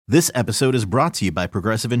This episode is brought to you by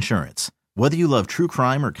Progressive Insurance. Whether you love true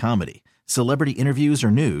crime or comedy, celebrity interviews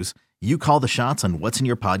or news, you call the shots on what's in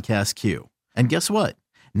your podcast queue. And guess what?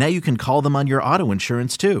 Now you can call them on your auto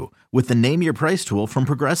insurance too with the Name Your Price tool from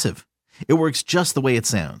Progressive. It works just the way it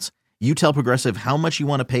sounds. You tell Progressive how much you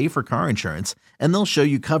want to pay for car insurance, and they'll show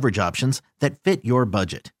you coverage options that fit your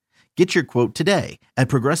budget. Get your quote today at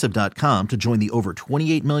Progressive.com to join the over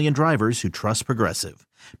 28 million drivers who trust Progressive.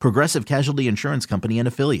 Progressive Casualty Insurance Company and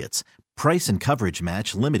Affiliates. Price and coverage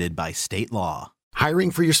match limited by state law. Hiring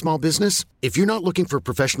for your small business? If you're not looking for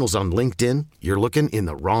professionals on LinkedIn, you're looking in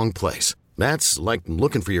the wrong place. That's like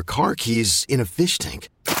looking for your car keys in a fish tank.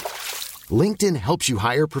 LinkedIn helps you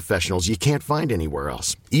hire professionals you can't find anywhere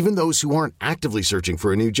else, even those who aren't actively searching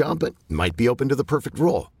for a new job but might be open to the perfect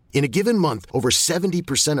role. In a given month, over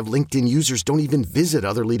 70% of LinkedIn users don't even visit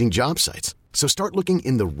other leading job sites. So start looking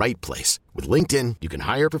in the right place. With LinkedIn, you can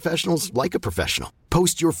hire professionals like a professional.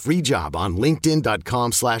 Post your free job on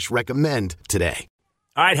linkedin.com/recommend today.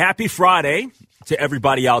 All right, happy Friday to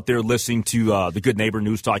everybody out there listening to the Good Neighbor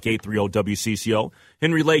News Talk 830 WCCO.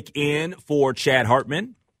 Henry Lake in for Chad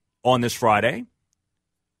Hartman on this Friday.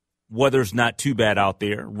 Weather's not too bad out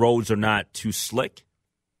there. Roads are not too slick.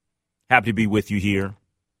 Happy to be with you here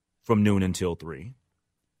from noon until 3.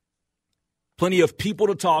 Plenty of people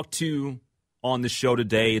to talk to on the show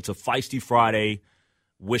today. It's a feisty Friday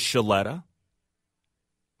with Shaletta. I'm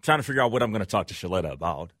trying to figure out what I'm going to talk to Shaletta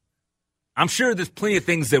about. I'm sure there's plenty of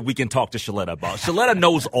things that we can talk to Shaletta about. Shaletta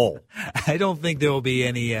knows all. I don't think there will be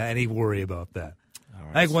any worry about that. All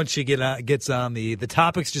right. I think once she gets on, the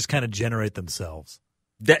topics just kind of generate themselves.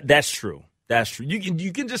 That's true. That's true.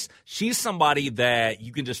 You can just, she's somebody that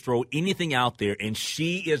you can just throw anything out there and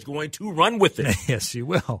she is going to run with it. Yes, she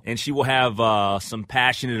will. And she will have some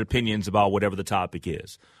passionate opinions about whatever the topic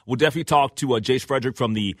is. We'll definitely talk to Jace Frederick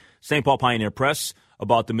from the St. Paul Pioneer Press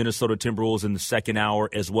about the Minnesota Timberwolves in the second hour,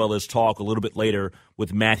 as well as talk a little bit later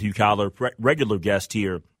with Matthew Collar, regular guest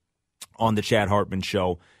here on the Chad Hartman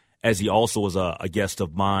Show, as he also was a guest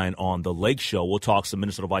of mine on the Lake Show. We'll talk some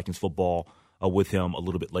Minnesota Vikings football with him a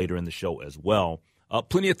little bit later in the show as well.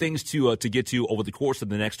 Plenty of things to get to over the course of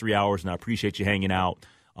the next 3 hours, and I appreciate you hanging out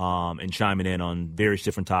and chiming in on various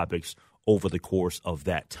different topics over the course of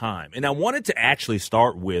that time. And I wanted to actually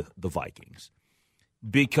start with the Vikings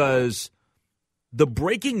because the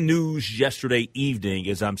breaking news yesterday evening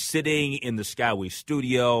is I'm sitting in the Skyway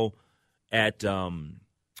studio at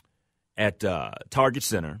Target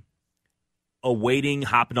Center,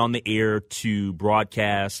 hopping on the air to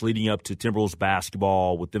broadcast leading up to Timberwolves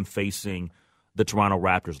basketball with them facing the Toronto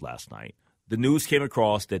Raptors last night. The news came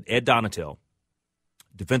across that Ed Donatel,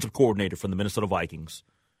 defensive coordinator from the Minnesota Vikings,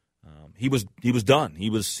 he was done.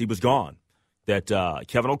 He was gone. That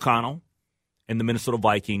Kevin O'Connell and the Minnesota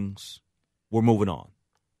Vikings were moving on.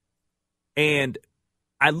 And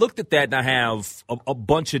I looked at that and I have a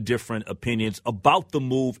bunch of different opinions about the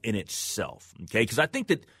move in itself. Okay, because I think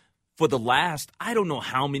that for the last, I don't know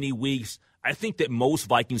how many weeks, I think that most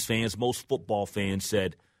Vikings fans, most football fans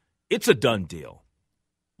said, it's a done deal.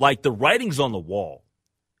 Like the writing's on the wall.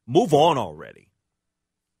 Move on already.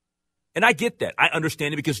 And I get that. I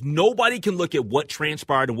understand it because nobody can look at what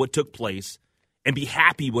transpired and what took place and be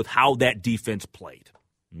happy with how that defense played.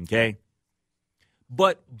 Okay?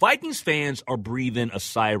 But Vikings fans are breathing a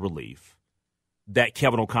sigh of relief that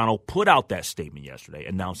Kevin O'Connell put out that statement yesterday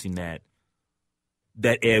announcing that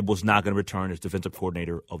Ed was not going to return as defensive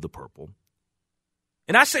coordinator of the Purple.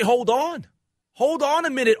 And I say, hold on. Hold on a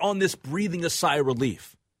minute on this breathing a sigh of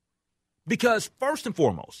relief. Because first and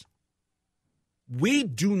foremost, we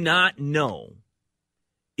do not know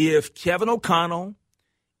if Kevin O'Connell,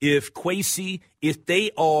 if Kwesi, if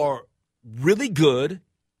they are really good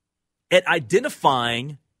at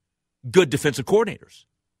identifying good defensive coordinators.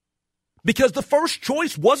 Because the first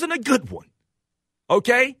choice wasn't a good one.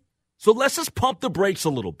 Okay? So let's just pump the brakes a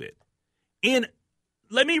little bit. And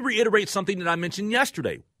let me reiterate something that I mentioned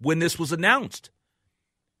yesterday when this was announced.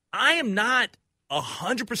 I am not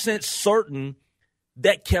 100% certain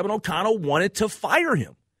that Kevin O'Connell wanted to fire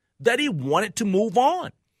him, that he wanted to move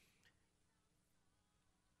on.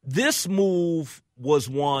 This move was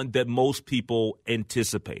one that most people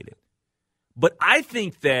anticipated. But I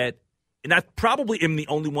think that, and I probably am the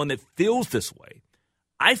only one that feels this way,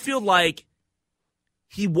 I feel like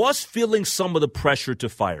he was feeling some of the pressure to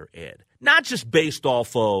fire Ed, not just based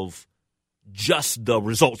off of just the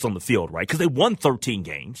results on the field, right? Because they won 13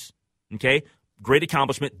 games, okay? Great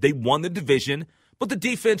accomplishment. They won the division, but the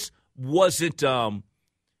defense wasn't, one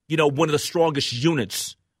of the strongest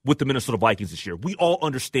units with the Minnesota Vikings this year. We all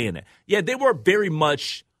understand that. Yeah, they were very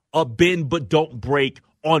much a bend but don't break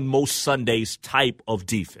on most Sundays type of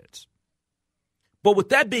defense. But with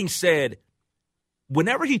that being said,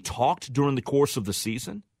 whenever he talked during the course of the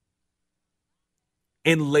season,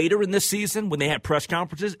 and later in this season when they had press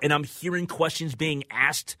conferences, and I'm hearing questions being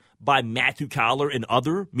asked by Matthew Collar and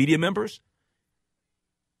other media members,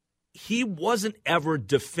 he wasn't ever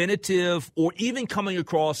definitive or even coming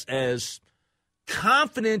across as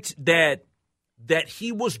confident that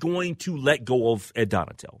he was going to let go of Ed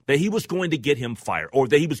Donatell, that he was going to get him fired, or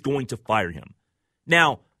that he was going to fire him.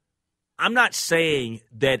 Now, I'm not saying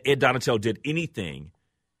that Ed Donatell did anything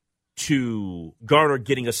to garner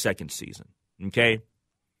getting a second season, okay?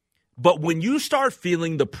 But when you start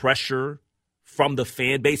feeling the pressure from the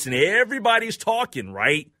fan base and everybody's talking,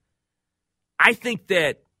 right, I think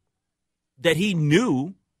that he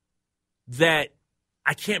knew that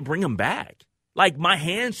I can't bring him back. Like, my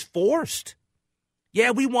hand's forced.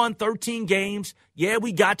 Yeah, we won 13 games. Yeah,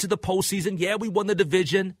 we got to the postseason. Yeah, we won the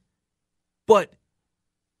division. But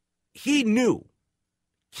he knew,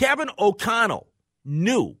 Kevin O'Connell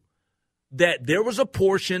knew that there was a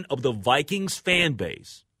portion of the Vikings fan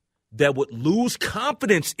base that would lose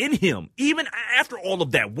confidence in him. Even after all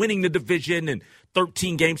of that, winning the division and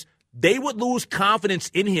 13 games, they would lose confidence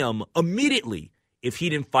in him immediately if he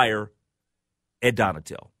didn't fire Ed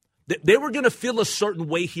Donatell. They were going to feel a certain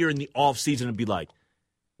way here in the offseason and be like,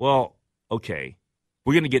 well, okay,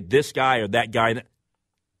 we're going to get this guy or that guy,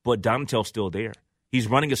 but Donatell's still there. He's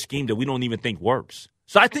running a scheme that we don't even think works.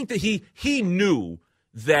 So I think that he knew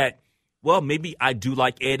that, well, maybe I do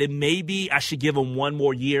like Ed, and maybe I should give him one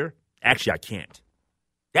more year. Actually, I can't.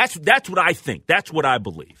 That's what I think. That's what I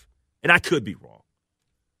believe. And I could be wrong.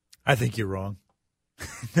 I think you're wrong.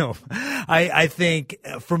 No, I think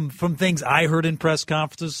from things I heard in press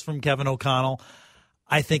conferences from Kevin O'Connell,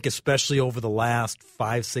 I think especially over the last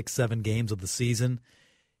 5, 6, 7 games of the season,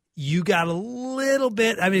 you got a little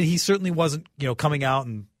bit. I mean, he certainly wasn't, coming out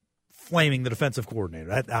and flaming the defensive coordinator.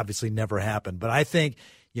 That obviously never happened. But I think,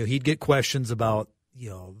 he'd get questions about,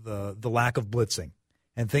 the lack of blitzing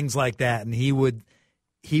and things like that, and he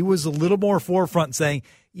was a little more forefront saying,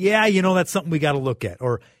 yeah, that's something we got to look at,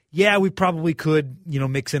 or yeah, we probably could,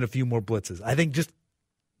 mix in a few more blitzes. I think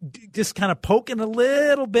just kind of poking a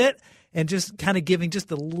little bit and just kind of giving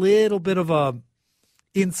just a little bit of a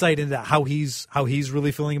insight into how he's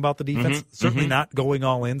really feeling about the defense. Mm-hmm, Certainly not going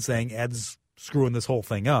all in, saying Ed's screwing this whole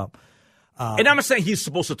thing up. And I'm not saying he's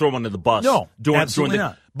supposed to throw him under the bus. No, absolutely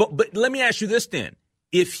not. But let me ask you this then.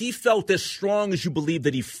 If he felt as strong as you believe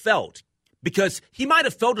that he felt, because he might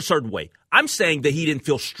have felt a certain way. I'm saying that he didn't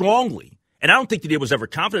feel strongly. And I don't think that he was ever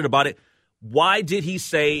confident about it. Why did he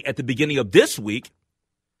say at the beginning of this week,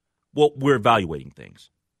 well, we're evaluating things?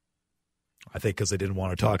 I think because they didn't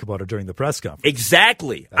want to talk about it during the press conference.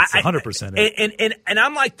 Exactly. That's 100% it. And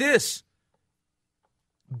I'm like this.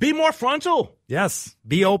 Be more frontal. Yes.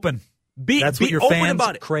 Be open. That's what your fans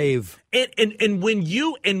crave. And when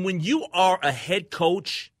you are a head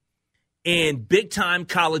coach in big-time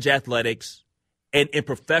college athletics and in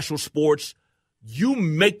professional sports, you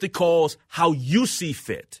make the calls how you see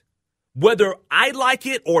fit. Whether I like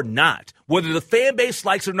it or not, whether the fan base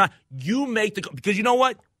likes it or not, you make the – because you know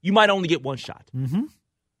what? You might only get one shot. Mm-hmm.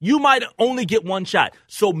 You might only get one shot.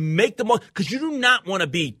 So make the most – because you do not want to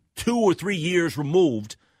be 2 or 3 years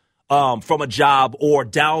removed from a job or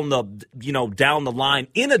down the line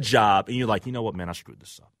in a job, and you're like, you know what, man, I screwed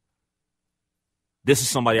this up. This is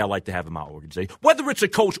somebody I like to have in my organization. Whether it's a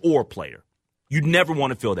coach or a player, you'd never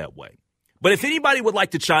want to feel that way. But if anybody would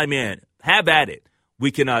like to chime in, have at it. We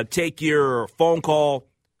can take your phone call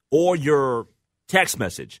or your text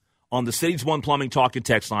message on the Cities One Plumbing Talk and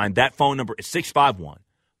Text line. That phone number is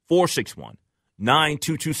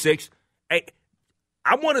 651-461-9226. Hey,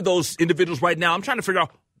 I'm one of those individuals right now. I'm trying to figure out,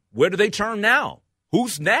 where do they turn now?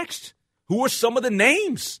 Who's next? Who are some of the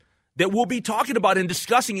names that we'll be talking about and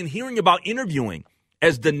discussing and hearing about interviewing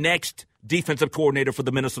as the next defensive coordinator for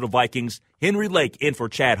the Minnesota Vikings? Henry Lake in for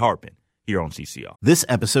Chad Harpin here on CCO. This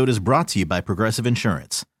episode is brought to you by Progressive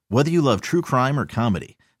Insurance. Whether you love true crime or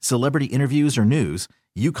comedy, celebrity interviews or news,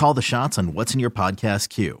 you call the shots on what's in your podcast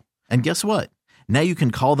queue. And guess what? Now you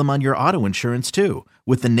can call them on your auto insurance too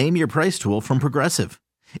with the Name Your Price tool from Progressive.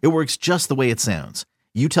 It works just the way it sounds.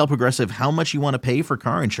 You tell Progressive how much you want to pay for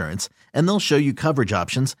car insurance, and they'll show you coverage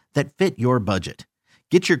options that fit your budget.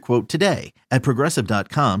 Get your quote today at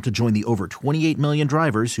Progressive.com to join the over 28 million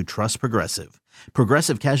drivers who trust Progressive.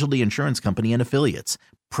 Progressive Casualty Insurance Company and Affiliates.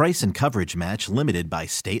 Price and coverage match limited by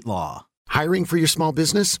state law. Hiring for your small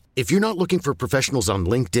business? If you're not looking for professionals on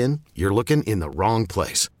LinkedIn, you're looking in the wrong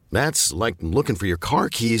place. That's like looking for your car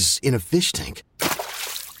keys in a fish tank.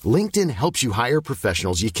 LinkedIn helps you hire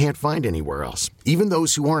professionals you can't find anywhere else, even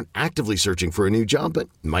those who aren't actively searching for a new job but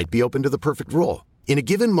might be open to the perfect role. In a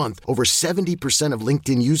given month, over 70% of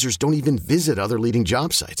LinkedIn users don't even visit other leading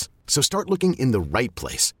job sites. So start looking in the right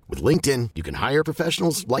place. With LinkedIn, you can hire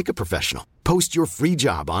professionals like a professional. Post your free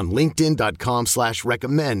job on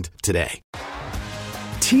linkedin.com/recommend today.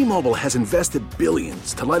 T-Mobile has invested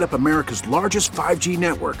billions to light up America's largest 5G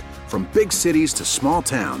network, from big cities to small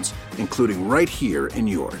towns, including right here in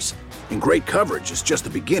yours. And great coverage is just the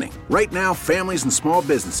beginning. Right now, families and small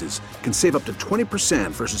businesses can save up to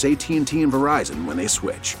 20% versus AT&T and Verizon when they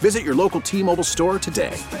switch. Visit your local T-Mobile store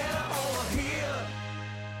today.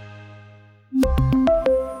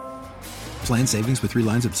 Plan savings with 3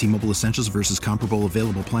 lines of T-Mobile Essentials versus comparable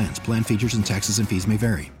available plans. Plan features and taxes and fees may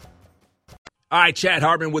vary. All right, Chad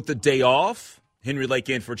Hartman with the day off. Henry Lake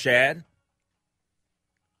in for Chad.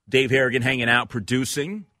 Dave Harrigan hanging out,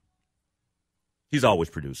 producing. He's always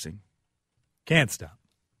producing. Can't stop.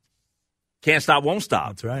 Can't stop, won't stop.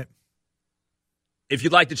 That's right. If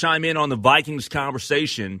you'd like to chime in on the Vikings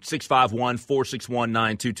conversation,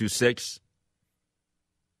 651-461-9226.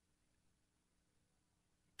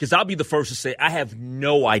 Because I'll be the first to say I have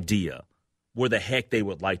no idea where the heck they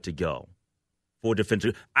would like to go for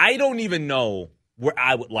defensive. I don't even know where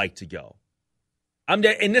I would like to go. I'm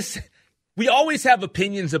there, and this. We always have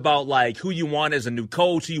opinions about like who you want as a new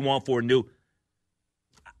coach, who you want for a new.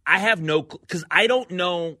 I have no, because I don't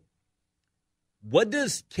know. What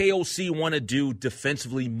does KOC want to do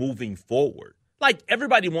defensively moving forward? Like,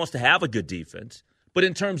 everybody wants to have a good defense, but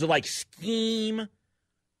in terms of like scheme,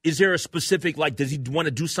 is there a specific, like, does he want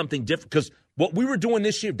to do something different? Because what we were doing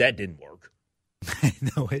this year, that didn't work.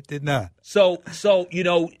 No, it did not. So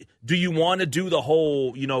do you want to do the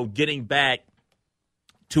whole, getting back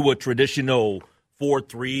to a traditional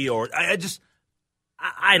 4-3, or I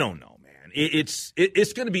don't know, man. It's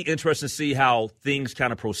going to be interesting to see how things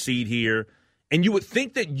kind of proceed here. And you would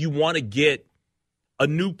think that you want to get a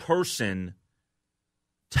new person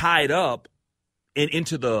tied up and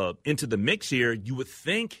into the mix here. You would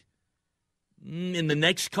think in the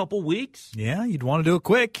next couple weeks. Yeah, you'd want to do it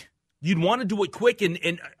quick. You'd want to do it quick.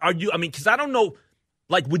 And are you? I mean, because I don't know.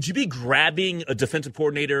 Like, would you be grabbing a defensive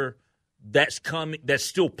coordinator that's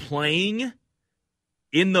still playing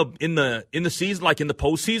in the season, like in the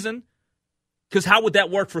postseason? Because how would that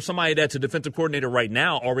work for somebody that's a defensive coordinator right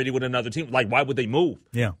now already with another team? Like, why would they move?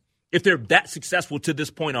 Yeah. If they're that successful to this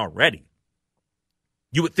point already,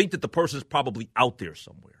 you would think that the person's probably out there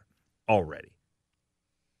somewhere already.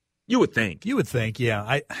 You would think.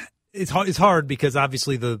 Yeah. It's hard because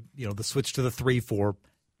obviously the switch to the 3-4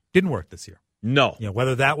 didn't work this year. No.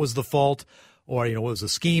 Whether that was the fault or it was a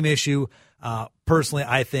scheme issue. Personally,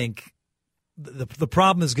 I think the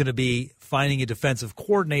problem is going to be finding a defensive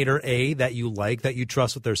coordinator, that you like, that you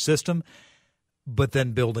trust with their system, but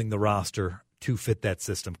then building the roster to fit that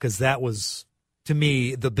system. Because that was, to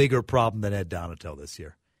me, the bigger problem than Ed Donatel this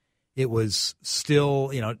year. It was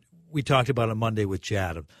still, we talked about it Monday with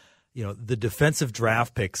Chad, the defensive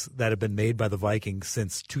draft picks that have been made by the Vikings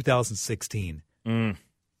since 2016.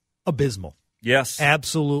 Abysmal. Yes.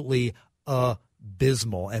 Absolutely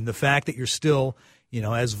abysmal. And the fact that you're still,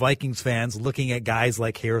 as Vikings fans, looking at guys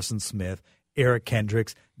like Harrison Smith, Eric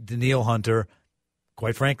Kendricks, Danielle Hunter,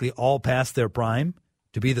 quite frankly, all past their prime,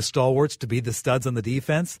 to be the stalwarts, to be the studs on the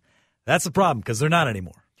defense, that's the problem because they're not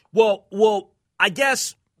anymore. Well, I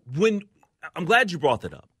guess I'm glad you brought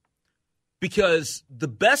that up, because the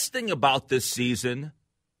best thing about this season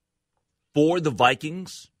for the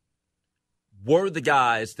Vikings were the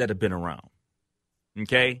guys that have been around.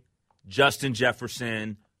 Okay? Justin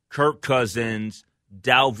Jefferson, Kirk Cousins,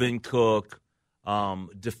 Dalvin Cook,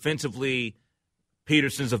 defensively,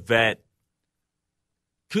 Peterson's a vet.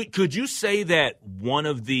 Could you say that one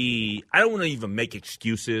of the – I don't want to even make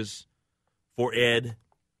excuses for Ed,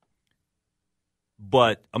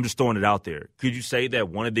 but I'm just throwing it out there. Could you say that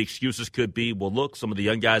one of the excuses could be, well, look, some of the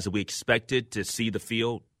young guys that we expected to see the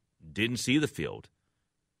field didn't see the field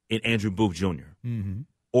in Andrew Booth Jr.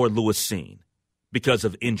 Or Lewis Cine because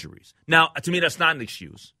of injuries? Now, to me, that's not an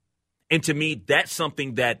excuse. And to me, that's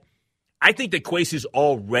something that I think that Kwesi's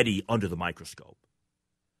already under the microscope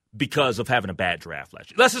because of having a bad draft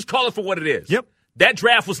last year. Let's just call it for what it is. Yep. That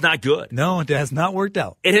draft was not good. No, it has not worked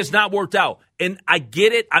out. It has not worked out. And I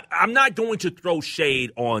get it. I'm not going to throw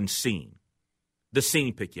shade on Cine, the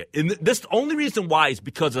Cine pick yet. And this, the only reason why is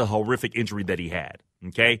because of the horrific injury that he had.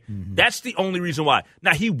 Okay? That's the only reason why.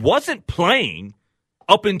 Now, he wasn't playing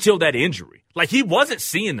up until that injury. Like, he wasn't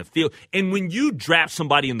seeing the field. And when you draft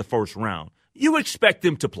somebody in the first round, you expect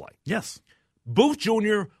them to play. Yes. Booth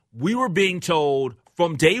Jr., we were being told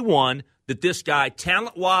from day one that this guy,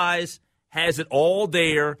 talent-wise, has it all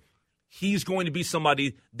there. He's going to be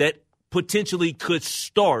somebody that potentially could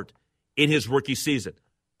start in his rookie season.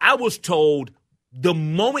 I was told the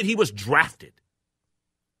moment he was drafted,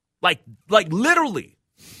 like literally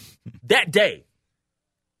that day,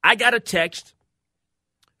 I got a text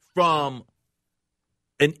from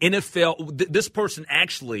an NFL. This person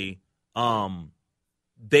actually,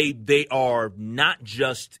 they are not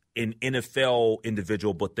just an NFL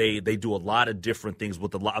individual, but they do a lot of different things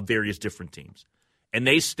with a lot of various different teams. And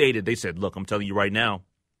they said, look, I'm telling you right now,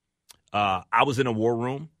 I was in a war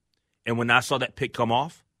room, and when I saw that pick come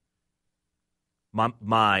off,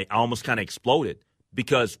 I almost kind of exploded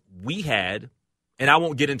because we had, and I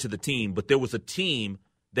won't get into the team, but there was a team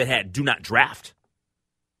that had do not draft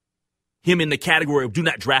him in the category of do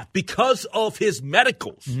not draft because of his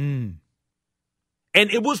medicals. And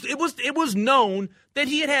it was known that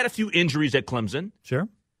he had a few injuries at Clemson. Sure.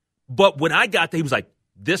 But when I got there, he was like,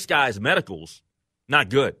 this guy's medicals, not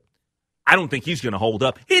good. I don't think he's going to hold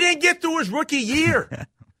up. He didn't get through his rookie year.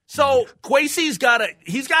 So Kwesi's got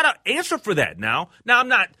to answer for that now. Now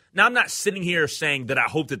I'm not sitting here saying that I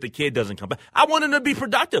hope that the kid doesn't come back. I want him to be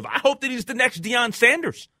productive. I hope that he's the next Deion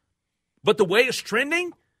Sanders. But the way it's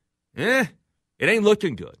trending, it ain't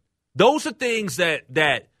looking good. Those are things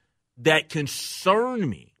that concern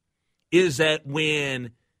me, is that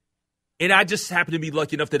when, and I just happen to be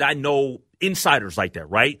lucky enough that I know insiders like that,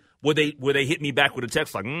 right? Where they hit me back with a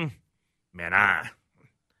text like, man,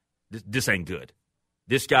 this ain't good.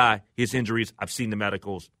 This guy, his injuries, I've seen the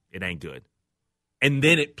medicals, it ain't good. And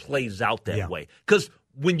then it plays out that way. Because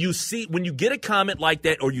when you get a comment like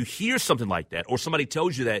that, or you hear something like that, or somebody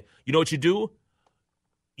tells you that, you know what you do?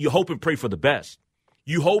 You hope and pray for the best.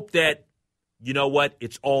 You hope that, you know what,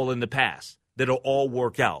 it's all in the past, that it'll all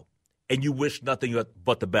work out. And you wish nothing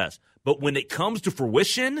but the best. But when it comes to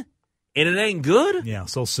fruition and it ain't good. Yeah,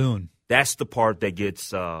 so soon. That's the part that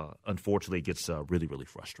gets, unfortunately, really, really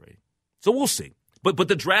frustrating. So we'll see. But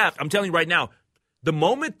the draft, I'm telling you right now, the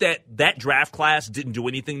moment that draft class didn't do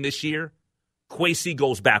anything this year, Kwesi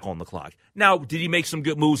goes back on the clock. Now, did he make some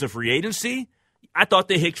good moves in free agency? I thought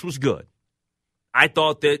that Hicks was good. I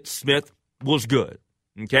thought that Smith was good.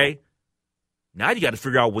 Okay? Now you got to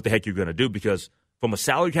figure out what the heck you're going to do, because from a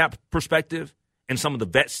salary cap perspective and some of the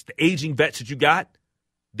vets, the aging vets that you got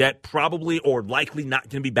that probably or likely not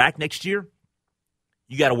going to be back next year,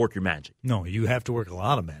 you got to work your magic. No, you have to work a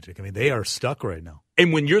lot of magic. I mean, they are stuck right now.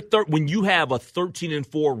 And when when you have a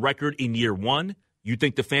 13-4 record in year one, you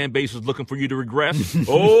think the fan base is looking for you to regress?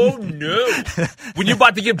 Oh, no. When you're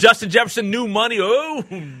about to give Justin Jefferson new money, oh,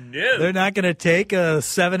 no. They're not going to take a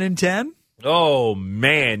 7-10? Oh,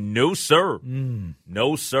 man, no, sir.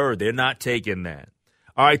 No, sir, they're not taking that.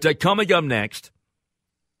 All right, coming up next,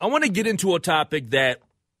 I want to get into a topic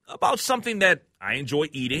about something that I enjoy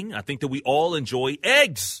eating. I think that we all enjoy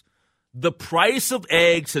eggs. The price of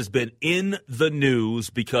eggs has been in the news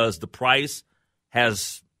because the price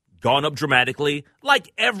has gone up dramatically,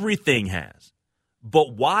 like everything has.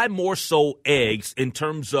 But why more so eggs in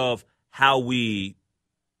terms of how we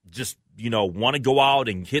just, want to go out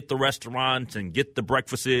and hit the restaurants and get the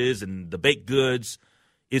breakfasts and the baked goods?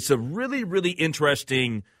 It's a really, really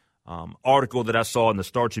interesting article that I saw in the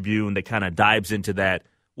Star Tribune that kind of dives into that.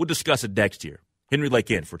 We'll discuss it next year. Henry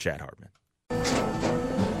Lake in for Chad Hartman.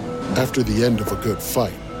 After the end of a good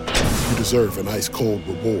fight, you deserve an ice-cold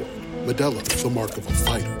reward. Modelo is the mark of a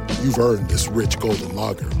fighter. You've earned this rich golden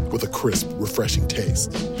lager with a crisp, refreshing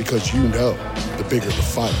taste. Because you know, the bigger the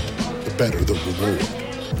fight, the better the reward.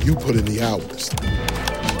 You put in the hours,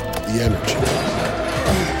 the energy,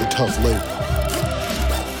 the tough labor.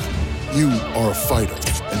 You are a fighter,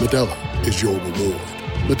 and Modelo is your reward.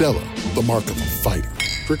 Modelo, the mark of a fighter.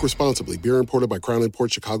 Drink responsibly. Beer imported by Crown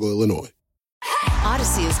Imports, Chicago, Illinois.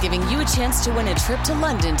 Odyssey is giving you a chance to win a trip to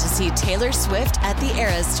London to see Taylor Swift at the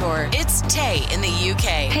Eras Tour. It's Tay in the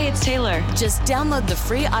UK. Hey, it's Taylor. Just download the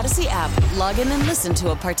free Odyssey app, log in and listen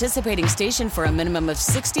to a participating station for a minimum of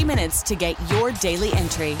 60 minutes to get your daily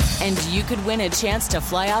entry. And you could win a chance to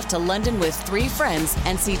fly off to London with 3 friends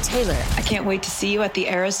and see Taylor. I can't wait to see you at the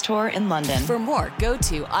Eras Tour in London. For more, go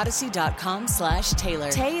to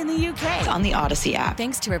odyssey.com/Taylor. Tay in the UK. It's on the Odyssey app.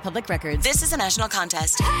 Thanks to Republic Records. This is a national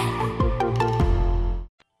contest.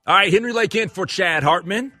 All right, Henry Lake in for Chad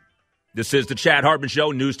Hartman. This is the Chad Hartman Show,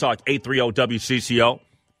 News Talk 830 WCCO.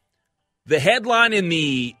 The headline in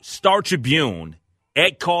the Star Tribune,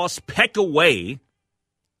 egg costs peck away.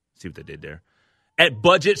 See what they did there. At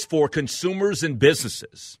budgets for consumers and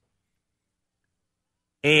businesses.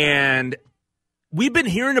 And we've been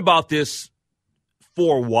hearing about this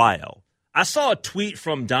for a while. I saw a tweet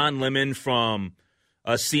from Don Lemon from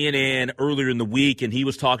CNN earlier in the week, and he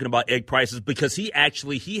was talking about egg prices because he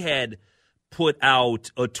had put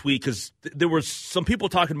out a tweet because there were some people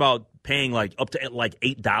talking about paying like up to like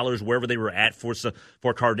 $8 wherever they were at for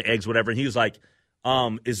a carton of eggs, whatever. And he was like,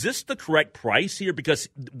 is this the correct price here? Because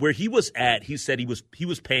where he was at, he said he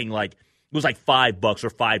was paying like, it was like $5 or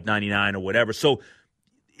 $5.99 or whatever. So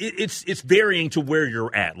it's varying to where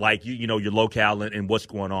you're at, like you know your locale and what's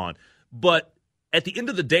going on. But at the end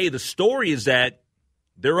of the day, the story is that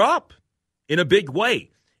they're up in a big way.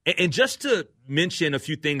 And just to mention a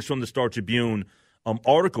few things from the Star Tribune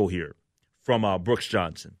article here from Brooks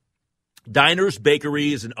Johnson. Diners,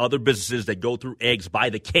 bakeries, and other businesses that go through eggs by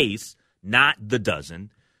the case, not the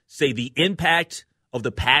dozen, say the impact of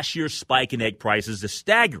the past year's spike in egg prices is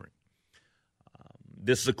staggering.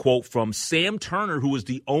 This is a quote from Sam Turner, who is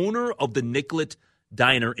the owner of the Nicollet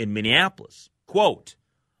Diner in Minneapolis. Quote,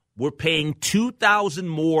 "We're paying $2,000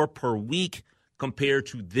 more per week compared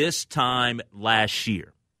to this time last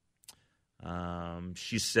year."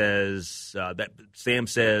 She says that Sam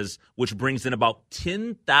says, which brings in about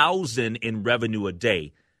 $10,000 in revenue a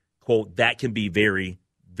day. Quote, "That can be very,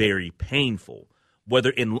 very painful. Whether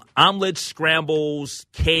in omelets, scrambles,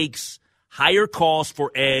 cakes, higher costs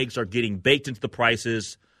for eggs are getting baked into the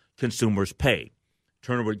prices consumers pay."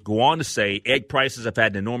 Turner would go on to say, egg prices have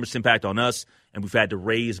had an enormous impact on us, and we've had to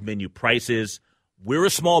raise menu prices. We're a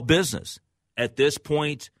small business. At this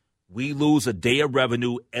point, we lose a day of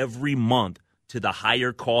revenue every month to the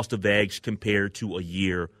higher cost of eggs compared to a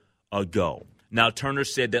year ago. Now, Turner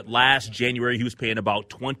said that last January he was paying about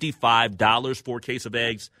 $25 for a case of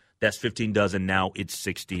eggs. That's 15 dozen. Now it's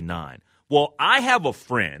 $69. Well, I have a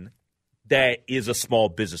friend that is a small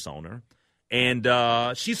business owner, and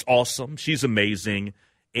she's awesome. She's amazing,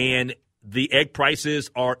 and the egg prices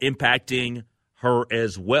are impacting her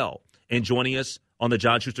as well. And joining us on the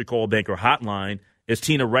John Schuster Coldwell Banker Hotline is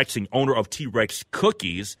Tina Rexing, owner of T-Rex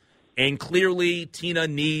Cookies. And clearly, Tina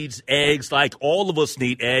needs eggs like all of us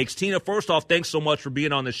need eggs. Tina, first off, thanks so much for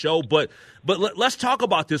being on the show. But let's talk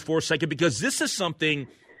about this for a second, because this is something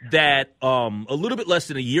that a little bit less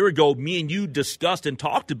than a year ago, me and you discussed and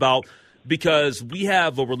talked about, because we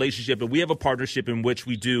have a relationship and we have a partnership in which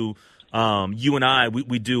we do, you and I,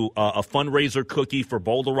 we do a fundraiser cookie for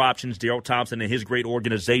Boulder Options, Daryl Thompson and his great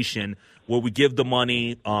organization, where we give the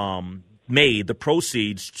money the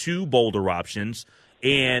proceeds to Boulder Options.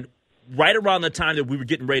 And right around the time that we were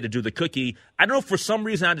getting ready to do the cookie, I don't know, for some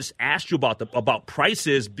reason I just asked you about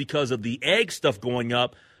prices because of the egg stuff going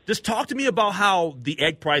up. Just talk to me about how the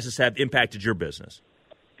egg prices have impacted your business.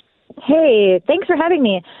 Hey, thanks for having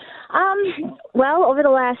me. Well, over the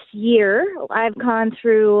last year, I've gone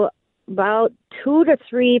through about 2 to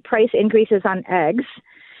 3 price increases on eggs.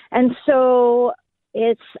 And so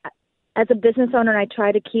it's, as a business owner, I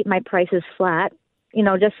try to keep my prices flat,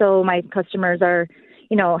 just so my customers are,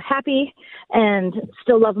 happy and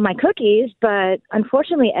still love my cookies. But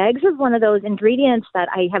unfortunately, eggs is one of those ingredients that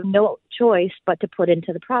I have no choice but to put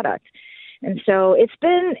into the product. And so it's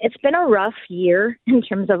been a rough year in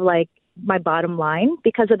terms of like my bottom line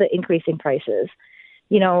because of the increasing prices.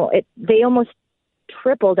 They almost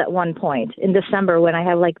tripled at one point in December when I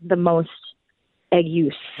had like the most egg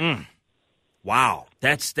use. Wow,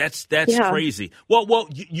 that's crazy. Well,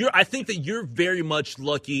 I think that you're very much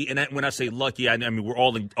lucky, and when I say lucky, I mean we're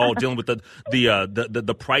all dealing with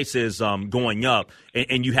the prices going up,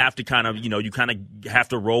 and you have to kind of have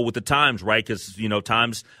to roll with the times, right? Because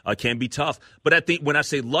times can be tough. But I think when I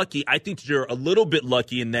say lucky, I think you're a little bit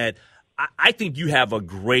lucky in that I think you have a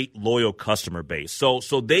great loyal customer base. So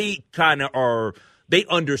they kind of are. They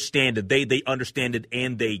understand it. They understand it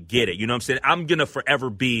and they get it. You know what I'm saying? I'm going to forever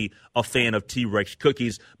be a fan of T-Rex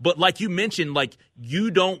cookies. But like you mentioned, like you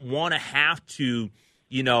don't want to have to,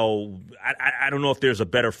 I don't know if there's a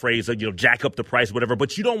better phrase, jack up the price, whatever,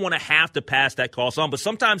 but you don't want to have to pass that cost on. But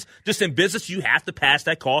sometimes just in business, you have to pass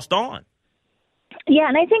that cost on. Yeah,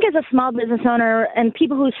 and I think as a small business owner and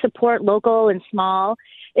people who support local and small,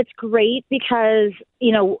 it's great because,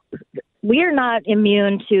 we are not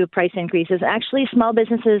immune to price increases. Actually, small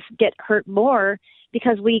businesses get hurt more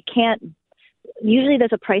because we can't. Usually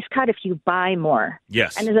there's a price cut if you buy more.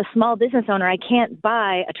 Yes. And as a small business owner, I can't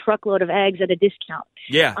buy a truckload of eggs at a discount.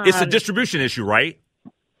 Yeah, it's a distribution issue, right?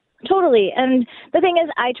 Totally. And the thing is,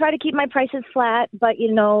 I try to keep my prices flat, but,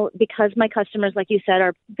 because my customers, like you said,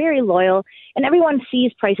 are very loyal and everyone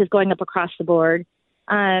sees prices going up across the board.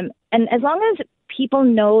 And as long as people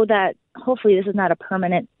know that hopefully this is not a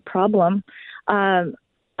permanent problem, I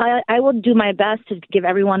will do my best to give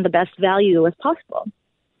everyone the best value as possible.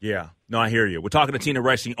 Yeah. No, I hear you. We're talking to Tina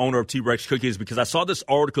Rexing, owner of T-Rex Cookies, because I saw this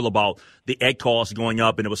article about the egg costs going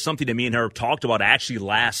up, and it was something that me and her talked about actually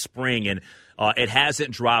last spring, and it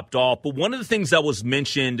hasn't dropped off. But one of the things that was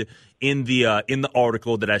mentioned in the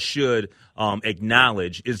article that I should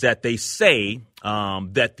acknowledge is that they say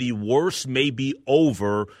that the worst may be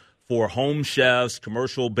over for home chefs,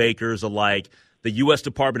 commercial bakers alike. The U.S.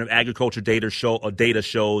 Department of Agriculture data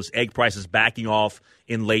shows egg prices backing off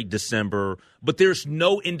in late December, but there's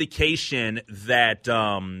no indication that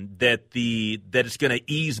that it's going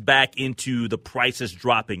to ease back into the prices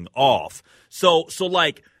dropping off. So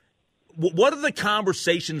like, what are the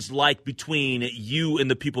conversations like between you and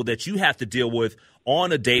the people that you have to deal with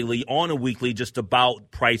on a daily, on a weekly, just about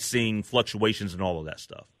pricing fluctuations and all of that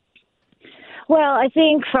stuff? Well, I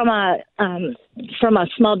think from a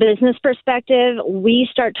small business perspective, we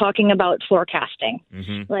start talking about forecasting.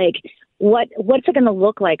 Mm-hmm. Like, what's it going to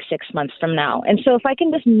look like 6 months from now? And so if I can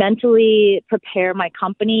just mentally prepare my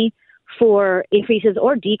company for increases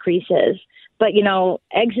or decreases, but,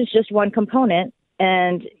 eggs is just one component.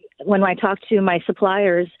 And when I talk to my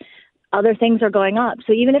suppliers, other things are going up.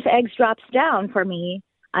 So even if eggs drops down for me,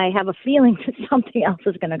 I have a feeling that something else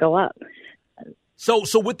is going to go up. So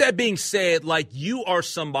with that being said, like, you are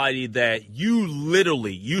somebody that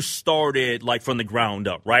you started like from the ground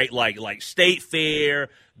up, right? Like State Fair,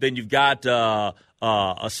 then you've got a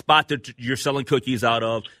spot that you're selling cookies out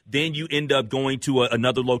of, then you end up going to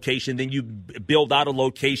another location, then you build out a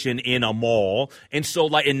location in a mall,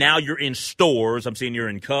 and now you're in stores. I'm seeing you're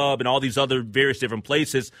in Cub and all these other various different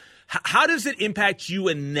places. How does it impact you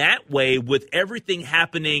in that way with everything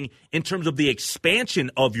happening in terms of the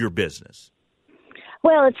expansion of your business?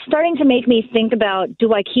 Well, it's starting to make me think about,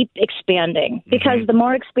 do I keep expanding? Because the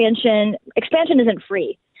more expansion isn't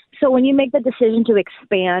free. So when you make the decision to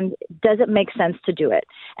expand, does it make sense to do it?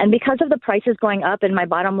 And because of the prices going up and my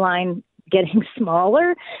bottom line getting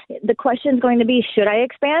smaller, the question is going to be, should I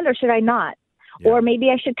expand or should I not? Yeah. Or maybe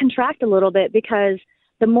I should contract a little bit, because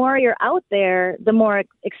the more you're out there, the more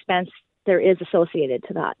expense there is associated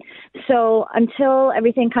to that. So until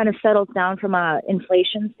everything kind of settles down from an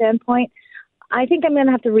inflation standpoint, I think I'm going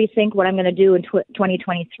to have to rethink what I'm going to do in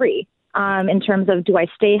 2023 in terms of, do I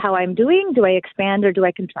stay how I'm doing, do I expand, or do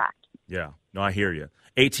I contract? Yeah, no, I hear you.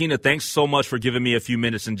 Hey, Tina, thanks so much for giving me a few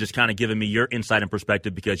minutes and just kind of giving me your insight and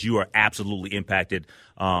perspective, because you are absolutely impacted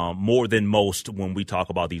more than most when we talk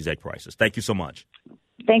about these egg prices. Thank you so much.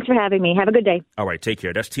 Thanks for having me. Have a good day. All right, take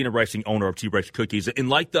care. That's Tina Rexing, owner of T-Rex Cookies. And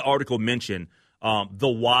like the article mentioned, the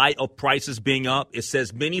why of prices being up, it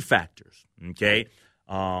says many factors, okay?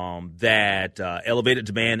 That elevated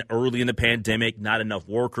demand early in the pandemic, not enough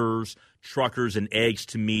workers, truckers, and eggs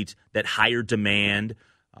to meet that higher demand,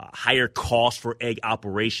 higher cost for egg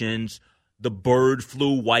operations, the bird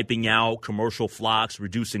flu wiping out commercial flocks,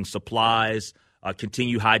 reducing supplies,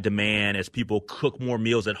 continue high demand as people cook more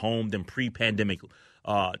meals at home than pre-pandemic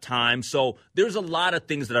time. So there's a lot of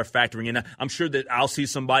things that are factoring in. I'm sure that I'll see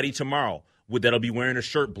somebody tomorrow that'll be wearing a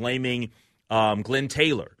shirt blaming Glenn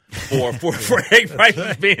Taylor for egg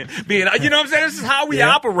prices being, you know what I'm saying? This is how we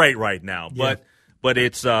operate right now. But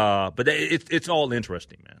it's all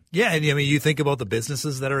interesting, man. Yeah, and I mean, you think about the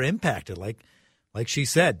businesses that are impacted, like she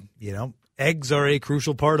said, eggs are a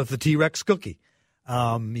crucial part of the T-Rex cookie.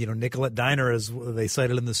 Nicollet Diner, as they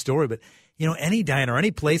cited in the story, but any diner,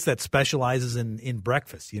 any place that specializes in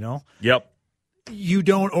breakfast, Yep. You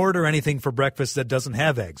don't order anything for breakfast that doesn't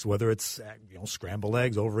have eggs, whether it's scrambled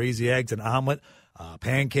eggs, over easy eggs, an omelet,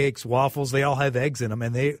 pancakes, waffles. They all have eggs in them,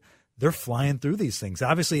 and they're flying through these things.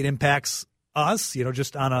 Obviously, it impacts us,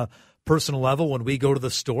 just on a personal level. When we go to the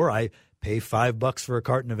store, I pay $5 for a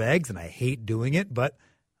carton of eggs, and I hate doing it, but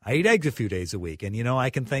I eat eggs a few days a week. And, I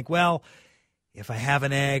can think, well, if I have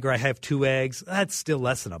an egg or I have 2 eggs, that's still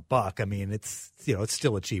less than $1. I mean, it's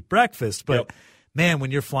still a cheap breakfast, but yep. Man,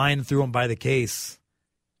 when you're flying through them by the case,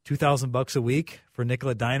 $2,000 a week for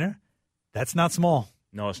Nicollet Diner, that's not small.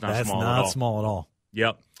 No, it's not that's small not at all. small at all.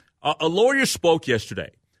 Yep. A lawyer spoke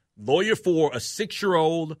yesterday. Lawyer for a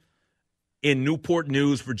 6-year-old in Newport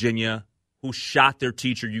News, Virginia, who shot their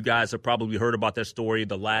teacher. You guys have probably heard about that story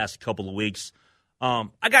the last couple of weeks. I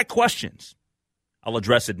got questions. I'll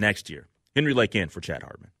address it next year. Henry Lake in for Chad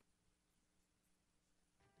Hartman.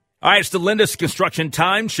 All right, it's the Lindus Construction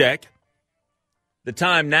Time Check. The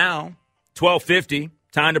time now, 12:50.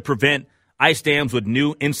 Time to prevent ice dams with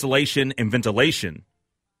new insulation and ventilation.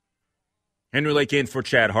 Henry Lake in for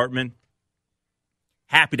Chad Hartman.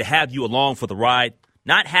 Happy to have you along for the ride.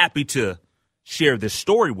 Not happy to share this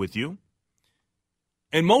story with you.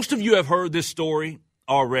 And most of you have heard this story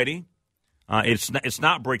already. It's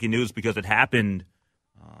not breaking news because it happened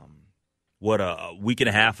a week and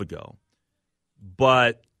a half ago.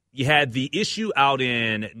 But you had the issue out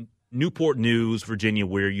in Newport News, Virginia,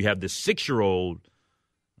 where you have this 6-year-old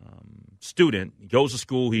student. He goes to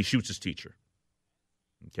school. He shoots his teacher.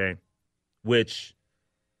 Okay, which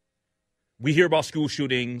we hear about school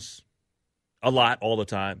shootings a lot, all the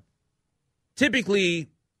time. Typically,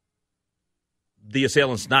 the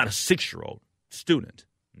assailant's not a 6-year-old student.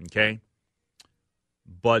 Okay,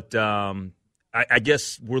 but I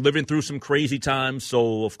guess we're living through some crazy times,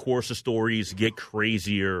 so of course the stories get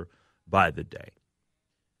crazier by the day.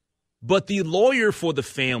 But the lawyer for the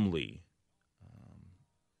family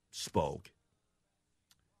spoke,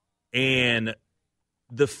 and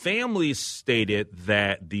the family stated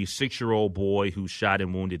that the 6-year-old boy who shot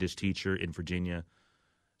and wounded his teacher in Virginia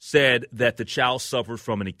said that the child suffered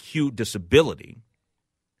from an acute disability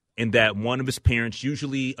and that one of his parents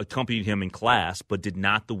usually accompanied him in class but did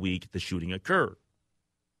not the week the shooting occurred.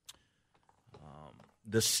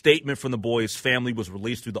 The statement from the boy's family was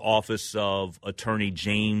released through the office of attorney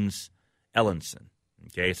James Ellenson.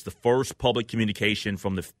 Okay, it's the first public communication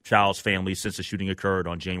from the child's family since the shooting occurred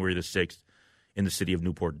on January the 6th in the city of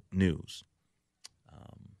Newport News.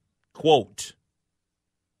 Quote,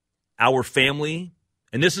 our family,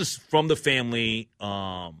 and this is from the family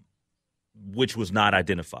which was not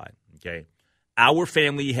identified, okay? Our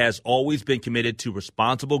family has always been committed to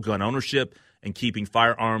responsible gun ownership and keeping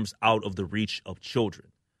firearms out of the reach of children.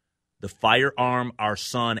 The firearm our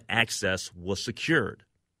son accessed was secured.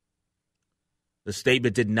 The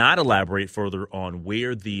statement did not elaborate further on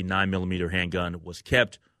where the 9mm handgun was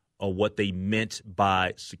kept or what they meant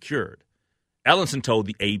by secured. Ellenson told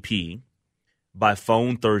the AP by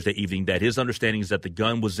phone Thursday evening that his understanding is that the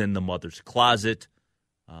gun was in the mother's closet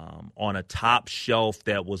on a top shelf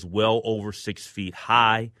that was well over 6 feet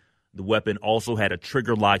high. The weapon also had a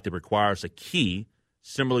trigger lock that requires a key,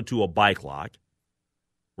 similar to a bike lock.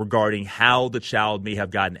 Regarding how the child may have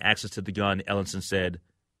gotten access to the gun, Ellenson said,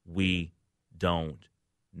 we don't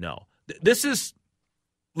know. This is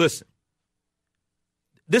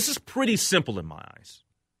pretty simple in my eyes.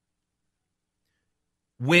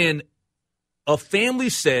 When a family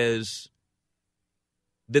says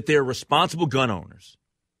that they're responsible gun owners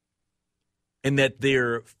and that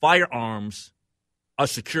their firearms are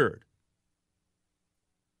secured,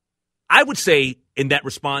 I would say in that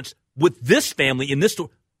response, with this family in this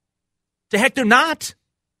story, the heck they're not.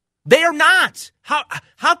 They are not.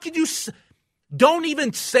 How could you? Don't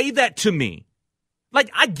even say that to me.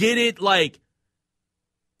 Like, I get it. Like,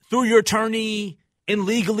 through your attorney and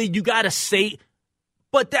legally, you got to say,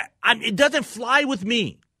 but it doesn't fly with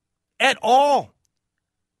me at all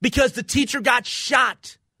because the teacher got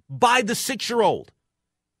shot by the 6-year-old.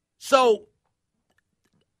 So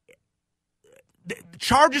the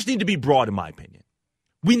charges need to be brought, in my opinion.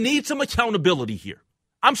 We need some accountability here.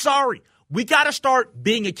 I'm sorry. We got to start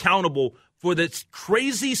being accountable for this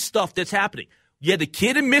crazy stuff that's happening. You had the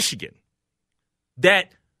kid in Michigan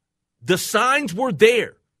that the signs were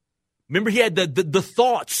there. Remember, he had the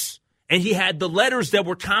thoughts, and he had the letters that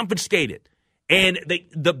were confiscated, and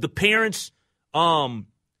the parents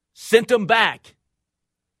sent them back,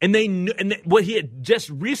 and they knew, and what he had just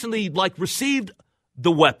recently received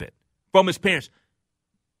the weapon from his parents.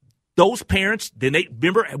 Those parents, then they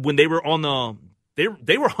remember when they were on the.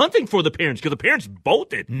 They were hunting for the parents because the parents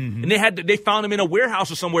bolted, and they found them in a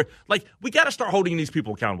warehouse or somewhere. Like, we got to start holding these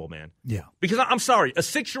people accountable, man. Yeah. Because I'm sorry, a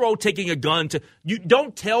 6-year-old taking a gun you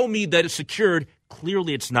don't tell me that it's secured.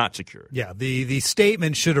 Clearly, it's not secured. Yeah. The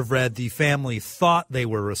statement should have read, the family thought they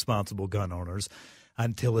were responsible gun owners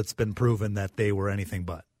until it's been proven that they were anything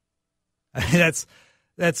but.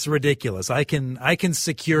 That's ridiculous. I can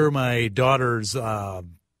secure my daughter's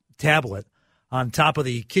tablet on top of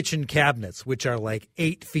the kitchen cabinets, which are like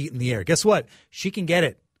 8 feet in the air. Guess what? She can get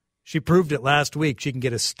it. She proved it last week. She can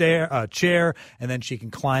get a chair, and then she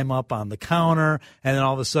can climb up on the counter, and then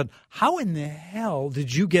all of a sudden, how in the hell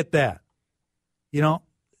did you get that?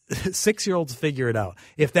 6-year-olds figure it out.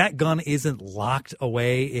 If that gun isn't locked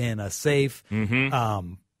away in a safe,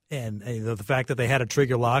 and the fact that they had a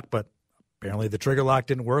trigger lock, but apparently the trigger lock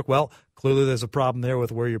didn't work, well, clearly there's a problem there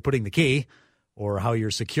with where you're putting the key or how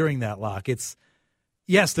you're securing that lock.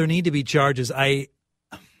 Yes, there need to be charges. I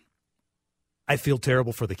feel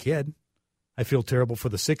terrible for the kid. I feel terrible for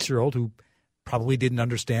the 6-year-old who probably didn't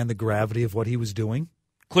understand the gravity of what he was doing.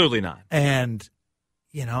 Clearly not. And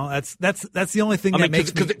that's the only thing that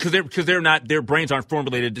makes because they're not, their brains aren't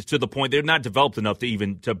formulated to the point, they're not developed enough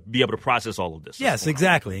to be able to process all of this. Yes,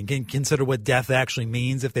 exactly, and can consider what death actually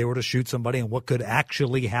means if they were to shoot somebody and what could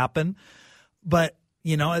actually happen. But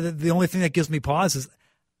the only thing that gives me pause is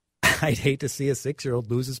I'd hate to see a 6-year-old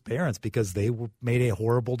lose his parents because they made a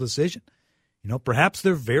horrible decision. Perhaps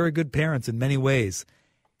they're very good parents in many ways,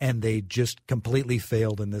 and they just completely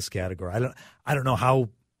failed in this category. I don't know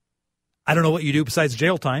what you do besides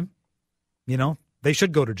jail time. They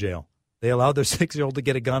should go to jail. They allowed their 6-year-old to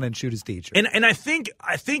get a gun and shoot his teacher. And I think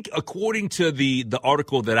according to the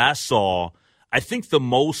article that I saw, I think the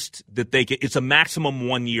most that they get, it's a maximum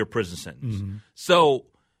 1-year prison sentence. Mm-hmm. So,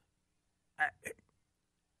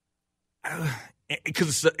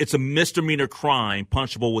 because it's a misdemeanor crime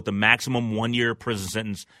punishable with a maximum 1-year prison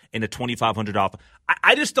sentence and a $2,500.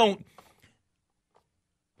 I just don't.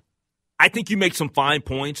 I think you make some fine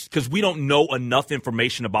points because we don't know enough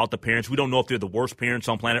information about the parents. We don't know if they're the worst parents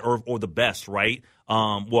on planet Earth or the best, right? We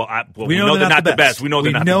know they're not the best. We know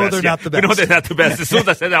they're not the best. We know they're not the best. As soon as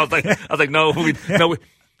I said that, I was like, no.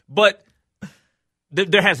 But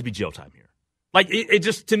there has to be jail time here. Like it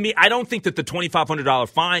just, to me, I don't think that the $2,500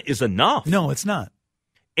 fine is enough. No, it's not.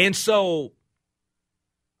 And so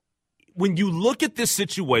when you look at this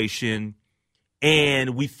situation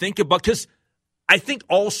and we think about, because I think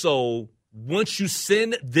also once you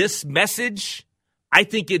send this message, I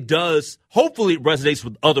think it does, hopefully it resonates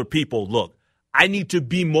with other people. Look, I need to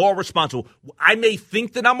be more responsible. I may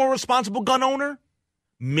think that I'm a responsible gun owner.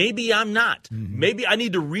 Maybe I'm not. Mm-hmm. Maybe I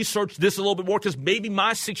need to research this a little bit more because maybe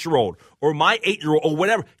my 6-year-old or my 8-year-old or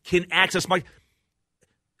whatever can access my.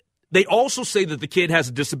 They also say that the kid has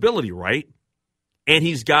a disability, right? And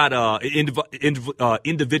he's got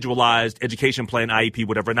individualized education plan, IEP,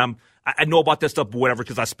 whatever. And I know about that stuff, whatever,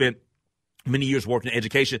 because I spent many years working in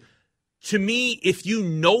education. To me, if you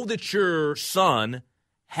know that your son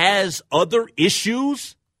has other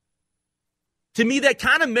issues, to me that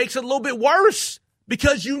kind of makes it a little bit worse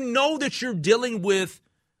because you know that you're dealing with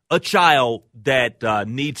a child that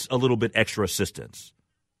needs a little bit extra assistance.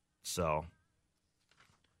 So,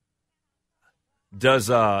 does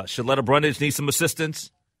Shaletta Brundage need some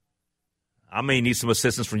assistance? I may need some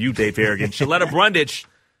assistance from you, Dave Harrigan. Shaletta Brundage,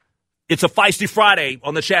 it's a feisty Friday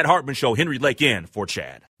on the Chad Hartman Show. Henry Lake in for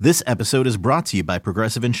Chad. This episode is brought to you by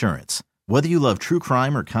Progressive Insurance. Whether you love true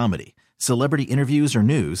crime or comedy, celebrity interviews or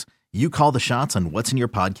news, you call the shots on what's in your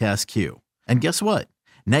podcast queue. And guess what?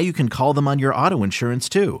 Now you can call them on your auto insurance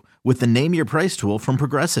too with the Name Your Price tool from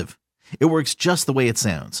Progressive. It works just the way it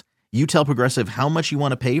sounds. You tell Progressive how much you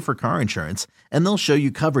want to pay for car insurance, and they'll show you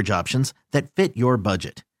coverage options that fit your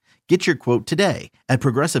budget. Get your quote today at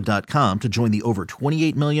Progressive.com to join the over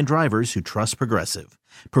 28 million drivers who trust Progressive.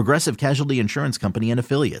 Progressive Casualty Insurance Company and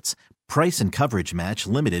Affiliates. Price and coverage match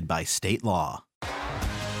limited by state law.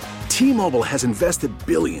 T-Mobile has invested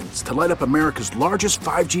billions to light up America's largest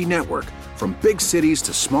 5G network, from big cities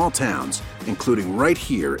to small towns, including right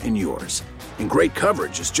here in yours. And great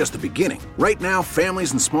coverage is just the beginning. Right now,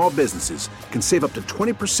 families and small businesses can save up to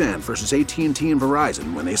 20% versus AT&T and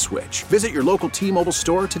Verizon when they switch. Visit your local T-Mobile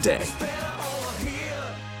store today.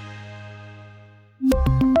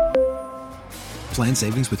 Plan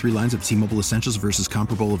savings with 3 lines of T-Mobile Essentials versus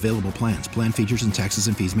comparable available plans. Plan features and taxes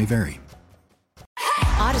and fees may vary.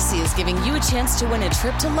 Odyssey is giving you a chance to win a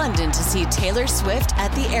trip to London to see Taylor Swift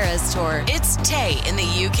at the Eras Tour. It's Tay in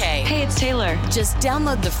the UK. Hey, it's Taylor. Just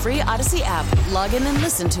download the free Odyssey app, log in and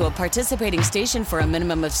listen to a participating station for a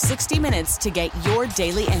minimum of 60 minutes to get your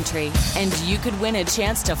daily entry. And you could win a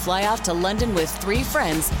chance to fly off to London with 3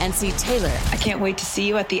 friends and see Taylor. I can't wait to see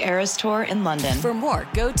you at the Eras Tour in London. For more,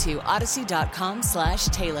 go to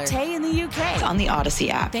odyssey.com/Taylor. Tay in the UK. It's on the Odyssey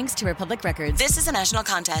app. Thanks to Republic Records. This is a national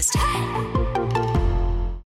contest.